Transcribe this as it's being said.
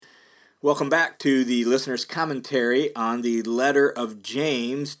Welcome back to the listener's commentary on the letter of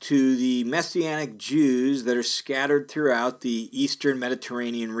James to the Messianic Jews that are scattered throughout the Eastern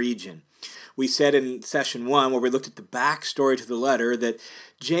Mediterranean region. We said in session 1, where we looked at the backstory to the letter, that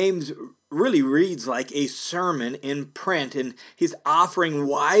James really reads like a sermon in print, and he's offering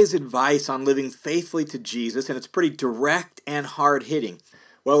wise advice on living faithfully to Jesus, and it's pretty direct and hard-hitting.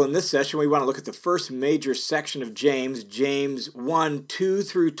 Well, in this session, we want to look at the first major section of James, James 1, 2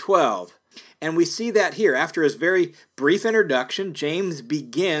 through 12. And we see that here. After his very brief introduction, James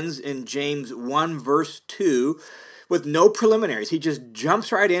begins in James 1, verse 2, with no preliminaries. He just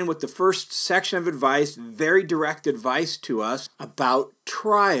jumps right in with the first section of advice, very direct advice to us about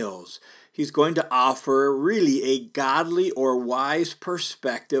trials. He's going to offer really a godly or wise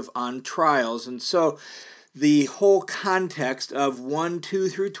perspective on trials. And so the whole context of 1, 2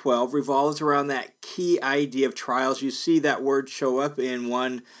 through 12 revolves around that key idea of trials. You see that word show up in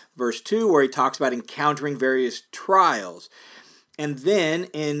 1 verse 2 where he talks about encountering various trials. And then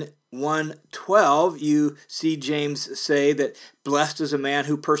in 1:12 you see James say that blessed is a man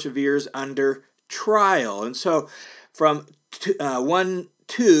who perseveres under trial. And so from 1:2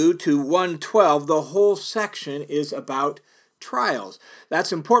 to 1:12, the whole section is about trials.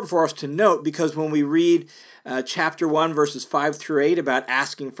 That's important for us to note because when we read chapter 1, verses 5 through 8 about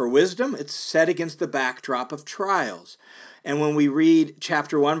asking for wisdom, it's set against the backdrop of trials. And when we read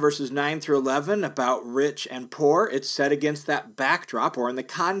chapter 1, verses 9 through 11 about rich and poor, it's set against that backdrop or in the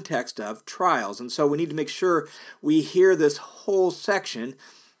context of trials. And so we need to make sure we hear this whole section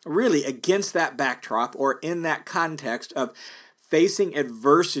really against that backdrop or in that context of facing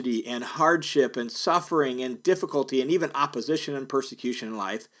adversity and hardship and suffering and difficulty and even opposition and persecution in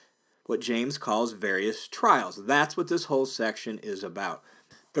life, what James calls various trials. That's what this whole section is about.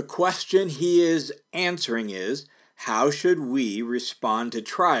 The question he is answering is, how should we respond to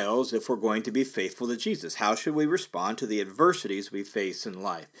trials if we're going to be faithful to Jesus? How should we respond to the adversities we face in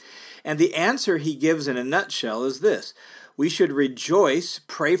life? And the answer he gives in a nutshell is this: we should rejoice,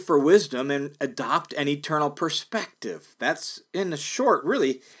 pray for wisdom, and adopt an eternal perspective. That's, in short,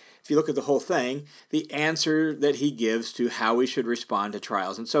 really, if you look at the whole thing, the answer that he gives to how we should respond to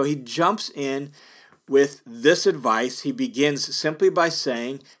trials. And so he jumps in with this advice. He begins simply by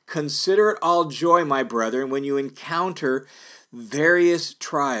saying, "Consider it all joy, my brethren, when you encounter various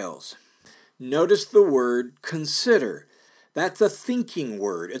trials." Notice the word consider. That's a thinking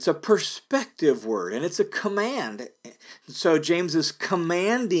word. It's a perspective word, and it's a command. So James is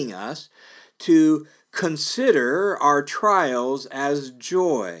commanding us to consider our trials as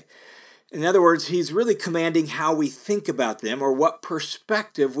joy. In other words, he's really commanding how we think about them or what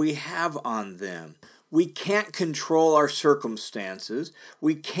perspective we have on them. We can't control our circumstances.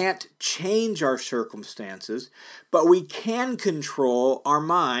 We can't change our circumstances, but we can control our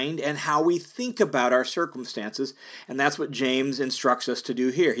mind and how we think about our circumstances, and that's what James instructs us to do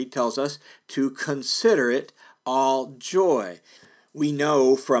here. He tells us to consider it all joy. We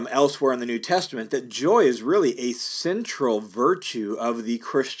know from elsewhere in the New Testament that joy is really a central virtue of the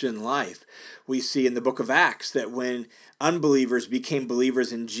Christian life. We see in the book of Acts that when unbelievers became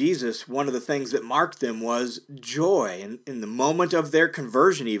believers in Jesus, one of the things that marked them was joy. And in the moment of their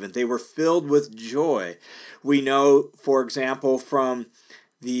conversion even, they were filled with joy. We know, for example, from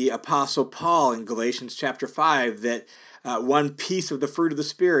the Apostle Paul in Galatians chapter 5 that one piece of the fruit of the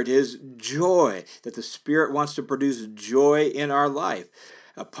Spirit is joy, that the Spirit wants to produce joy in our life.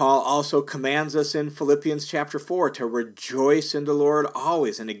 Paul also commands us in Philippians chapter 4 to rejoice in the Lord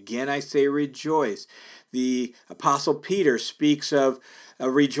always. And again I say rejoice. The Apostle Peter speaks of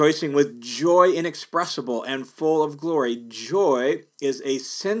rejoicing with joy inexpressible and full of glory. Joy is a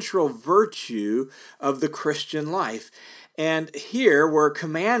central virtue of the Christian life. And here we're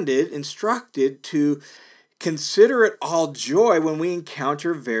commanded, instructed to consider it all joy when we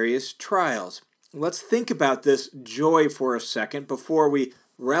encounter various trials. Let's think about this joy for a second before we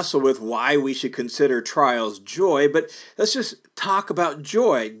wrestle with why we should consider trials joy, but let's just talk about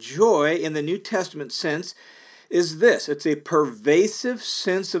joy. Joy in the New Testament sense is this: it's a pervasive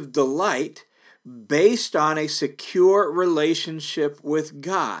sense of delight based on a secure relationship with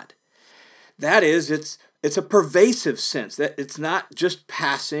God. That is, it's a pervasive sense, that it's not just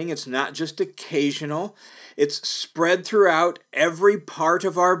passing, it's not just occasional, it's spread throughout every part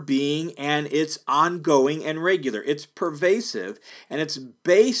of our being, and it's ongoing and regular. It's pervasive, and it's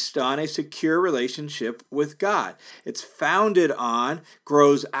based on a secure relationship with God. It's founded on,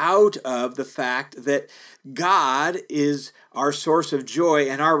 grows out of the fact that God is our source of joy,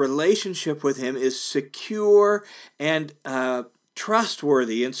 and our relationship with Him is secure and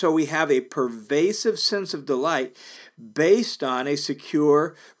trustworthy. And so we have a pervasive sense of delight based on a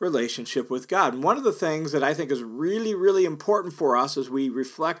secure relationship with God. And one of the things that I think is really, really important for us as we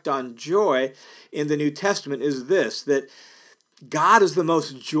reflect on joy in the New Testament is this, that God is the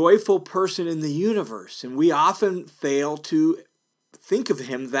most joyful person in the universe, and we often fail to think of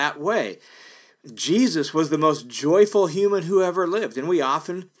him that way. Jesus was the most joyful human who ever lived, and we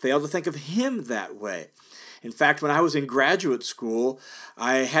often fail to think of him that way. In fact, when I was in graduate school,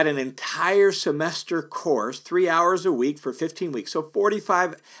 I had an entire semester course, 3 hours a week for 15 weeks, so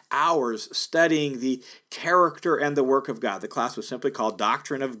 45 hours studying the character and the work of God. The class was simply called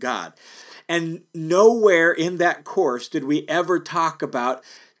Doctrine of God. And nowhere in that course did we ever talk about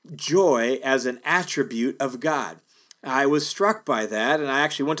joy as an attribute of God. I was struck by that, and I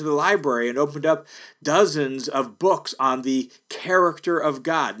actually went to the library and opened up dozens of books on the character of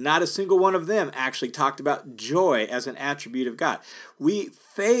God. Not a single one of them actually talked about joy as an attribute of God. We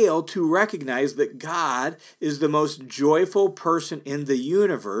fail to recognize that God is the most joyful person in the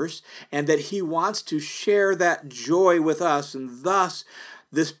universe, and that he wants to share that joy with us, and thus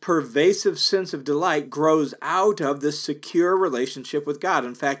this pervasive sense of delight grows out of this secure relationship with God.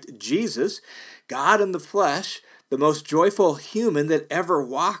 In fact, Jesus, God in the flesh, the most joyful human that ever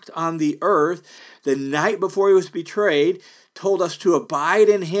walked on the earth, the night before he was betrayed, told us to abide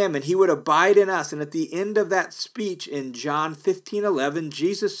in him and he would abide in us. And at the end of that speech in John 15:11,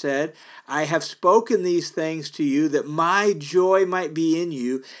 Jesus said, I have spoken these things to you that my joy might be in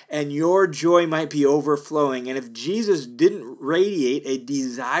you and your joy might be overflowing. And if Jesus didn't radiate a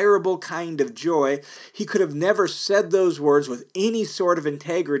desirable kind of joy, he could have never said those words with any sort of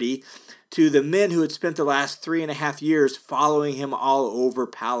integrity to the men who had spent the last 3.5 years following him all over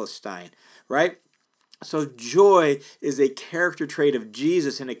Palestine, right? So joy is a character trait of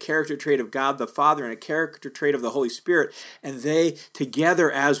Jesus and a character trait of God the Father and a character trait of the Holy Spirit. And they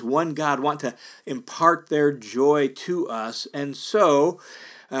together as one God want to impart their joy to us. And so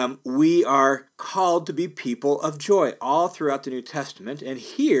we are called to be people of joy all throughout the New Testament. And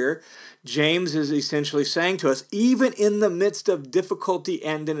here, James is essentially saying to us, even in the midst of difficulty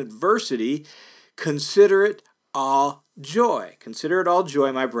and in adversity, consider it all joy. Consider it all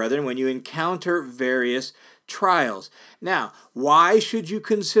joy, my brethren, when you encounter various trials. Now, why should you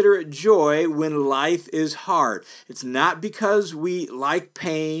consider it joy when life is hard? It's not because we like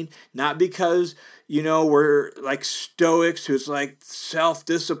pain, not because, we're like Stoics who's like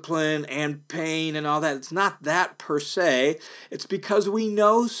self-discipline and pain and all that. It's not that per se. It's because we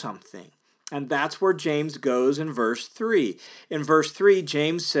know something. And that's where James goes in verse 3. In verse 3,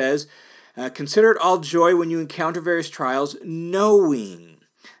 James says, consider it all joy when you encounter various trials, knowing.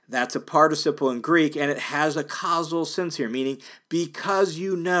 That's a participle in Greek, and it has a causal sense here, meaning because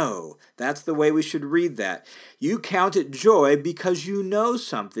you know. That's the way we should read that. You count it joy because you know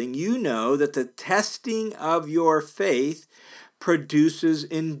something. You know that the testing of your faith produces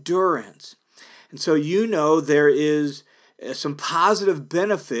endurance. And so you know there is some positive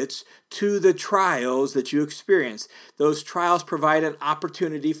benefits to the trials that you experience. Those trials provide an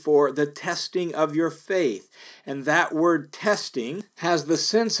opportunity for the testing of your faith. And that word testing has the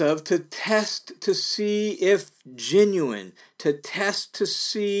sense of to test to see if genuine, to test to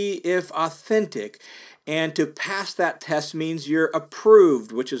see if authentic. And to pass that test means you're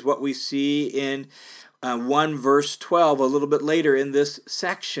approved, which is what we see in 1 verse 12 a little bit later in this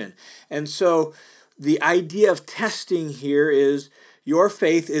section. And so the idea of testing here is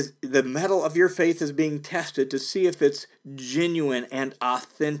the metal of your faith is being tested to see if it's genuine and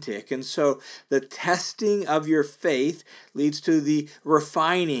authentic. And so the testing of your faith leads to the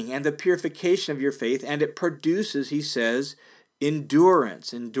refining and the purification of your faith, and it produces, he says,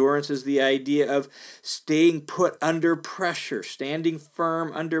 endurance. Endurance is the idea of staying put under pressure, standing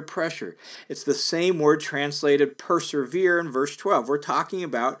firm under pressure. It's the same word translated persevere in verse 12. We're talking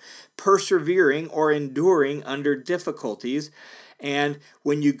about persevering or enduring under difficulties. And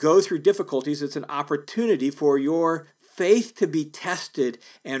when you go through difficulties, it's an opportunity for your faith to be tested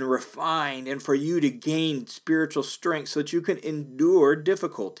and refined and for you to gain spiritual strength so that you can endure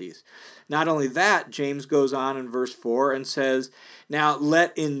difficulties. Not only that, James goes on in verse 4 and says, now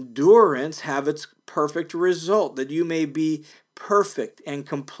let endurance have its perfect result, that you may be perfect and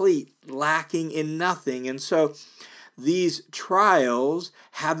complete, lacking in nothing. And so these trials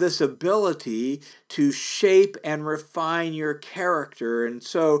have this ability to shape and refine your character. And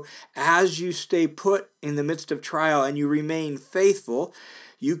so as you stay put in the midst of trial and you remain faithful,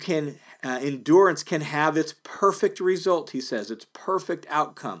 you can endurance can have its perfect result, he says, its perfect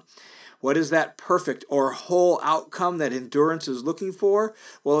outcome. What is that perfect or whole outcome that endurance is looking for?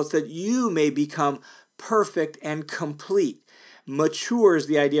 Well, it's that you may become perfect and complete. Mature is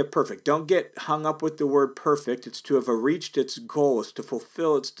the idea of perfect. Don't get hung up with the word perfect. It's to have reached its goal. It's to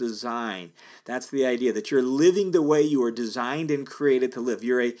fulfill its design. That's the idea, that you're living the way you were designed and created to live.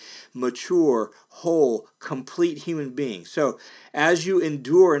 You're a mature, whole, complete human being. So as you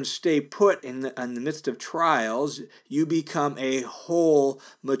endure and stay put in the midst of trials, you become a whole,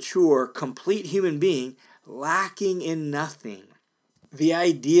 mature, complete human being, lacking in nothing. The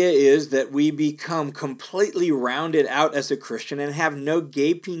idea is that we become completely rounded out as a Christian and have no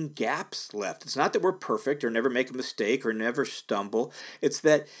gaping gaps left. It's not that we're perfect or never make a mistake or never stumble. It's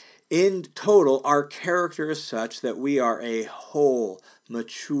that in total, our character is such that we are a whole,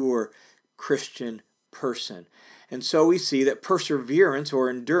 mature Christian person. And so we see that perseverance or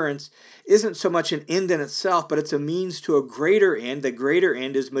endurance isn't so much an end in itself, but it's a means to a greater end. The greater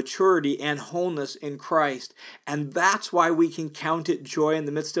end is maturity and wholeness in Christ. And that's why we can count it joy in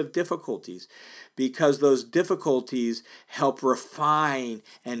the midst of difficulties, because those difficulties help refine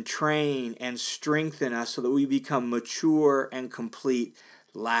and train and strengthen us so that we become mature and complete,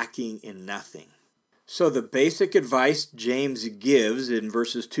 lacking in nothing. So the basic advice James gives in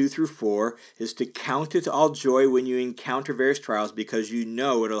verses 2 through 4 is to count it all joy when you encounter various trials, because you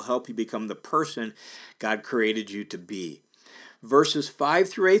know it'll help you become the person God created you to be. Verses 5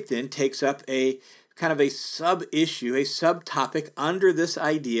 through 8 then takes up a kind of a sub-issue, a subtopic under this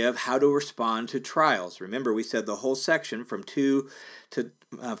idea of how to respond to trials. Remember, we said the whole section from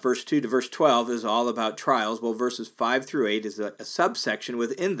verse 2 to verse 12 is all about trials. Well, verses 5 through 8 is a subsection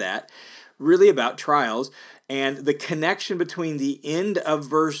within that, really about trials, and the connection between the end of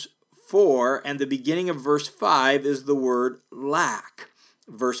verse 4 and the beginning of verse 5 is the word lack.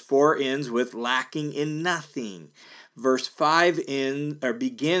 Verse 4 ends with lacking in nothing. Verse 5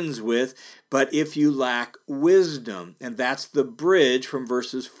 begins with, but if you lack wisdom, and that's the bridge from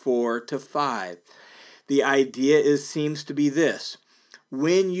verses 4 to 5. The idea seems to be this: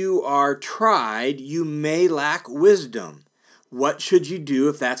 when you are tried, you may lack wisdom. What should you do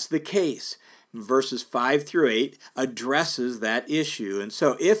if that's the case? Verses 5 through 8 addresses that issue. And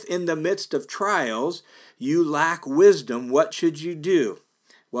so if in the midst of trials you lack wisdom, what should you do?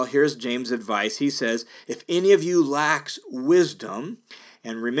 Well, here's James' advice. He says, if any of you lacks wisdom,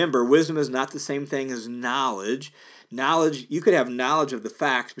 and remember, wisdom is not the same thing as knowledge. Knowledge, you could have knowledge of the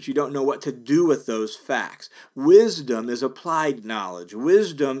facts, but you don't know what to do with those facts. Wisdom is applied knowledge.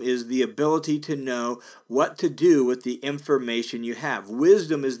 Wisdom is the ability to know what to do with the information you have.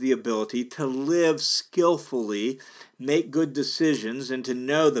 Wisdom is the ability to live skillfully, make good decisions, and to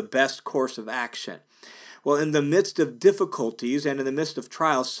know the best course of action. Well, in the midst of difficulties and in the midst of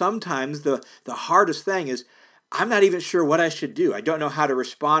trials, sometimes the hardest thing is, I'm not even sure what I should do. I don't know how to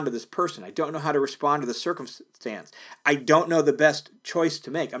respond to this person. I don't know how to respond to the circumstance. I don't know the best choice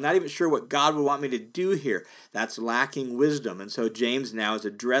to make. I'm not even sure what God would want me to do here. That's lacking wisdom. And so James now is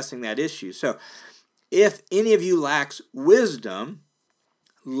addressing that issue. So if any of you lacks wisdom,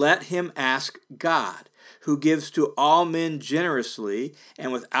 let him ask God, who gives to all men generously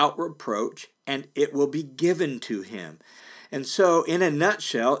and without reproach, and it will be given to him. And so, in a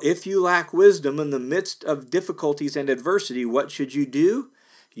nutshell, if you lack wisdom in the midst of difficulties and adversity, what should you do?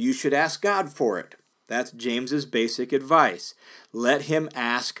 You should ask God for it. That's James's basic advice. Let him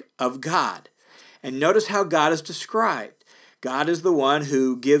ask of God. And notice how God is described. God is the one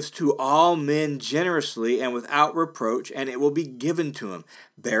who gives to all men generously and without reproach, and it will be given to him.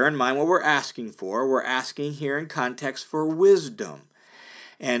 Bear in mind what we're asking for. We're asking here in context for wisdom.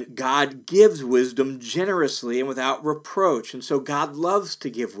 And God gives wisdom generously and without reproach. And so God loves to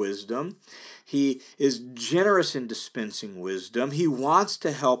give wisdom. He is generous in dispensing wisdom. He wants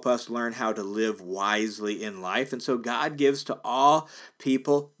to help us learn how to live wisely in life. And so God gives to all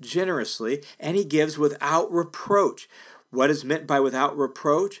people generously, and he gives without reproach. What is meant by without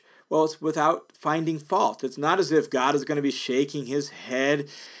reproach? Well, it's without finding fault. It's not as if God is going to be shaking his head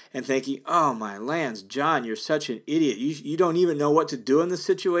and thinking, oh, my lands, John, you're such an idiot. You don't even know what to do in this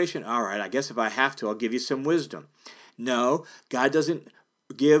situation? All right, I guess if I have to, I'll give you some wisdom. No, God doesn't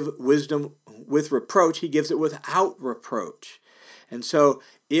give wisdom with reproach. He gives it without reproach. And so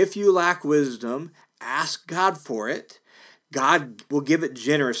if you lack wisdom, ask God for it. God will give it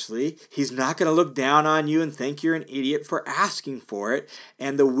generously. He's not going to look down on you and think you're an idiot for asking for it,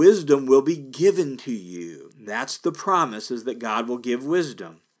 and the wisdom will be given to you. That's the promise, is that God will give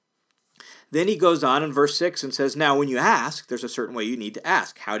wisdom. Then he goes on in verse 6 and says, now when you ask, there's a certain way you need to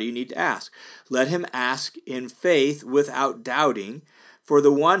ask. How do you need to ask? Let him ask in faith without doubting, for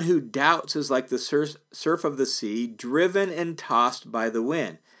the one who doubts is like the surf of the sea, driven and tossed by the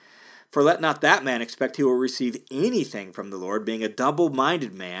wind. For let not that man expect he will receive anything from the Lord, being a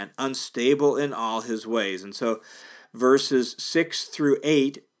double-minded man, unstable in all his ways. And so verses 6 through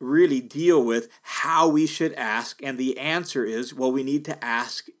 8 really deal with how we should ask, and the answer is, well, we need to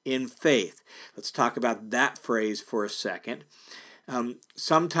ask in faith. Let's talk about that phrase for a second.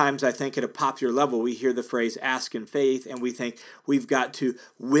 Sometimes I think at a popular level we hear the phrase ask in faith and we think we've got to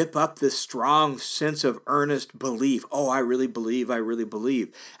whip up this strong sense of earnest belief. Oh, I really believe, I really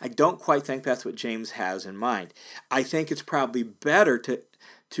believe. I don't quite think that's what James has in mind. I think it's probably better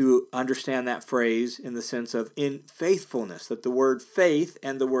to understand that phrase in the sense of in faithfulness, that the word faith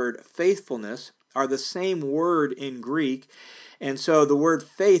and the word faithfulness are the same word in Greek. And so the word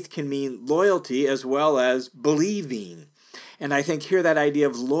faith can mean loyalty as well as believing. And I think here that idea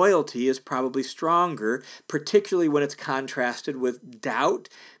of loyalty is probably stronger, particularly when it's contrasted with doubt,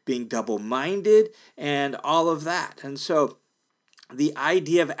 being double-minded, and all of that. And so the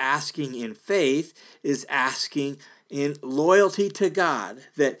idea of asking in faith is asking in loyalty to God,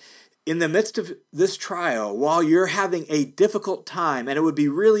 that in the midst of this trial, while you're having a difficult time, and it would be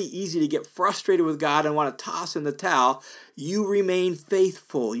really easy to get frustrated with God and want to toss in the towel, you remain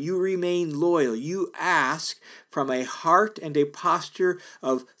faithful, you remain loyal, you ask from a heart and a posture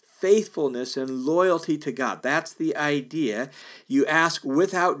of faithfulness and loyalty to God. That's the idea. You ask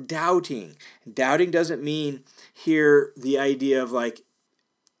without doubting. Doubting doesn't mean here the idea of like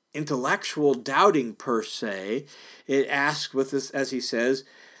intellectual doubting per se. It asks with this, as he says,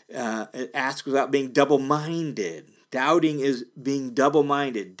 it asks without being double-minded. Doubting is being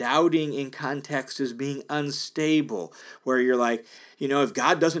double-minded. Doubting in context is being unstable, where you're like, if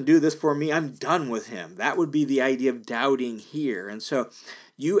God doesn't do this for me, I'm done with him. That would be the idea of doubting here. And so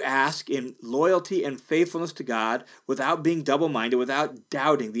you ask in loyalty and faithfulness to God without being double-minded, without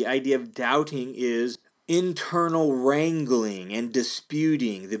doubting. The idea of doubting is internal wrangling and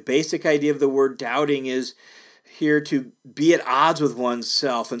disputing. The basic idea of the word doubting is here to be at odds with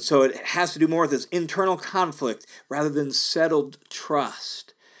oneself. And so it has to do more with this internal conflict rather than settled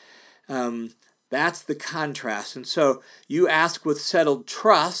trust. That's the contrast. And so you ask with settled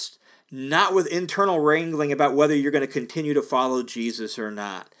trust, not with internal wrangling about whether you're going to continue to follow Jesus or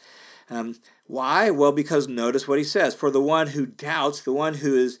not. Why? Well, because notice what he says. For the one who doubts, the one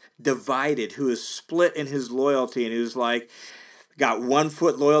who is divided, who is split in his loyalty, and who's like, got 1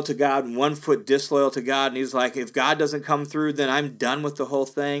 foot loyal to God and 1 foot disloyal to God, and he's like, if God doesn't come through, then I'm done with the whole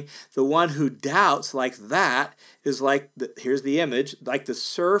thing. The one who doubts like that is like, here's the image, like the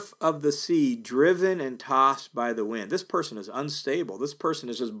surf of the sea driven and tossed by the wind. This person is unstable. This person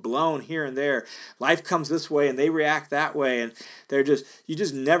is just blown here and there. Life comes this way and they react that way, and they're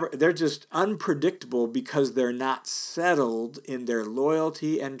just unpredictable because they're not settled in their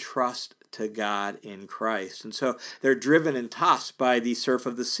loyalty and trust to God in Christ. And so they're driven and tossed by the surf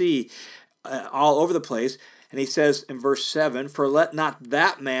of the sea all over the place. And he says in verse 7, for let not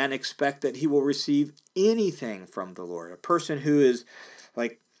that man expect that he will receive anything from the Lord. A person who is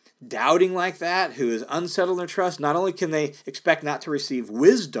like doubting like that, who is unsettled in their trust, not only can they expect not to receive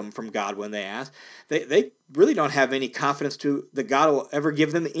wisdom from God when they ask, they really don't have any confidence that God will ever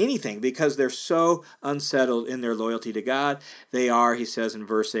give them anything because they're so unsettled in their loyalty to God. They are, he says in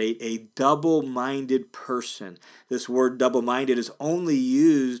verse 8, a double-minded person. This word double-minded is only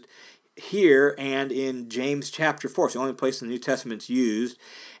used here and in James chapter 4. It's the only place in the New Testament it's used.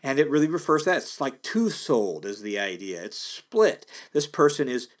 And it really refers to that. It's like two-souled is the idea. It's split. This person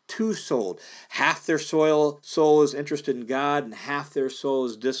is two-souled. Half their soul is interested in God and half their soul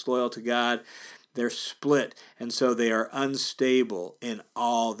is disloyal to God. They're split, and so they are unstable in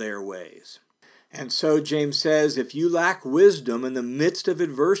all their ways. And so James says, if you lack wisdom in the midst of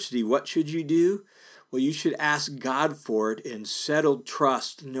adversity, what should you do? Well, you should ask God for it in settled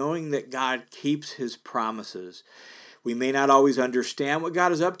trust, knowing that God keeps his promises. We may not always understand what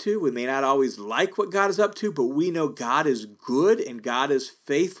God is up to. We may not always like what God is up to, but we know God is good and God is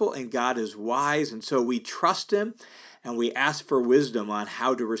faithful and God is wise. And so we trust him and we ask for wisdom on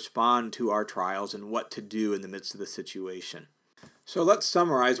how to respond to our trials and what to do in the midst of the situation. So let's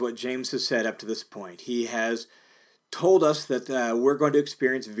summarize what James has said up to this point. He has told us that we're going to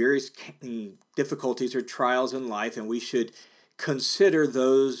experience various difficulties or trials in life, and we should consider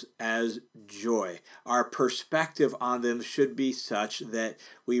those as joy. Our perspective on them should be such that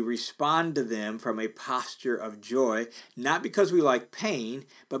we respond to them from a posture of joy, not because we like pain,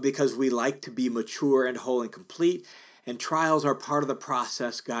 but because we like to be mature and whole and complete, and trials are part of the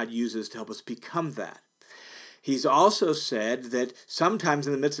process God uses to help us become that. He's also said that sometimes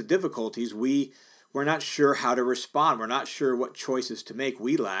in the midst of difficulties, we're not sure how to respond. We're not sure what choices to make.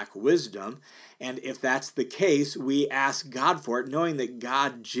 We lack wisdom. And if that's the case, we ask God for it, knowing that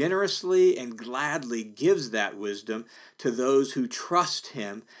God generously and gladly gives that wisdom to those who trust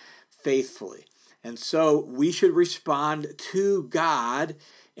him faithfully. And so we should respond to God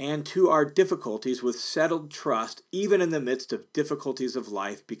and to our difficulties with settled trust, even in the midst of difficulties of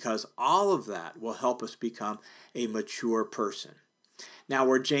life, because all of that will help us become a mature person. Now,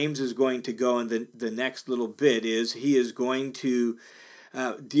 where James is going to go in the next little bit is he is going to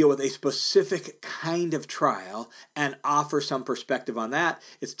deal with a specific kind of trial and offer some perspective on that.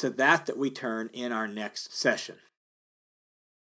 It's to that we turn in our next session.